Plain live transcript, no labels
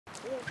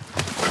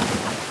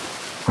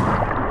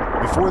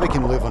Before they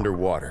can live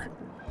underwater,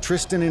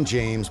 Tristan and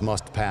James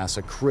must pass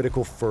a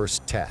critical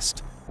first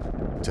test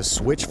to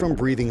switch from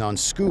breathing on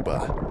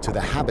scuba to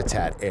the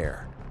habitat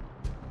air.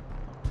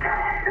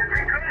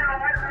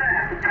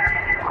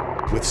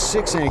 With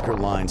 6 anchor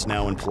lines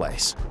now in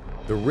place,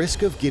 the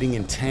risk of getting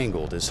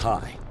entangled is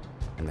high,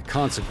 and the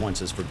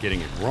consequences for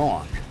getting it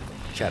wrong,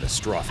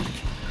 catastrophic.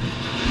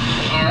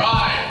 All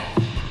right.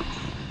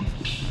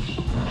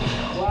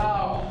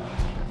 Wow.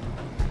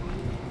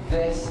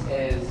 This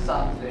is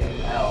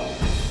something else.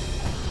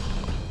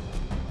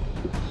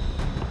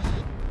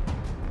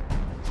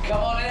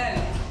 Come on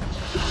in.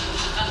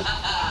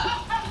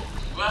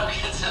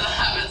 Welcome to the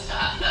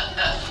habitat.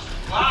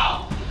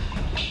 Wow.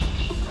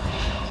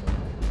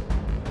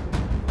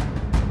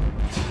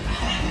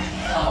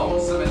 How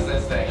awesome is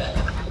this thing?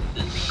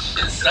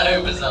 It's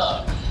so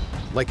bizarre.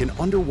 Like an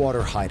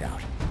underwater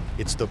hideout,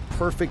 it's the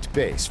perfect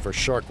base for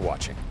shark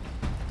watching.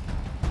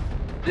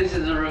 This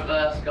is a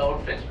reverse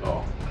goldfish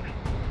bowl.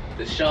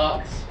 The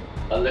sharks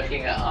are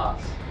looking at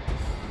us.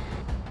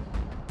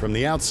 From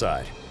the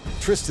outside,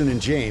 Tristan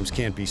and James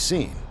can't be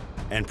seen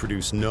and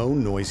produce no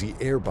noisy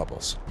air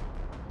bubbles.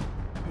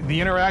 The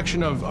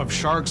interaction of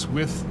sharks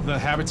with the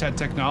habitat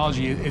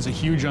technology is a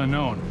huge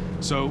unknown.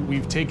 So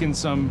we've taken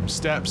some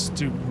steps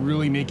to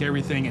really make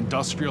everything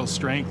industrial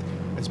strength,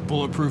 as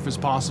bulletproof as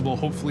possible,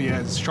 hopefully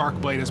as shark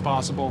bite as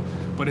possible,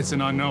 but it's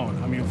an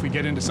unknown. I mean, if we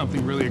get into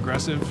something really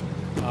aggressive,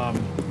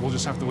 we'll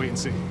just have to wait and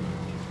see.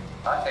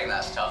 I think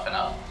that's tough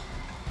enough.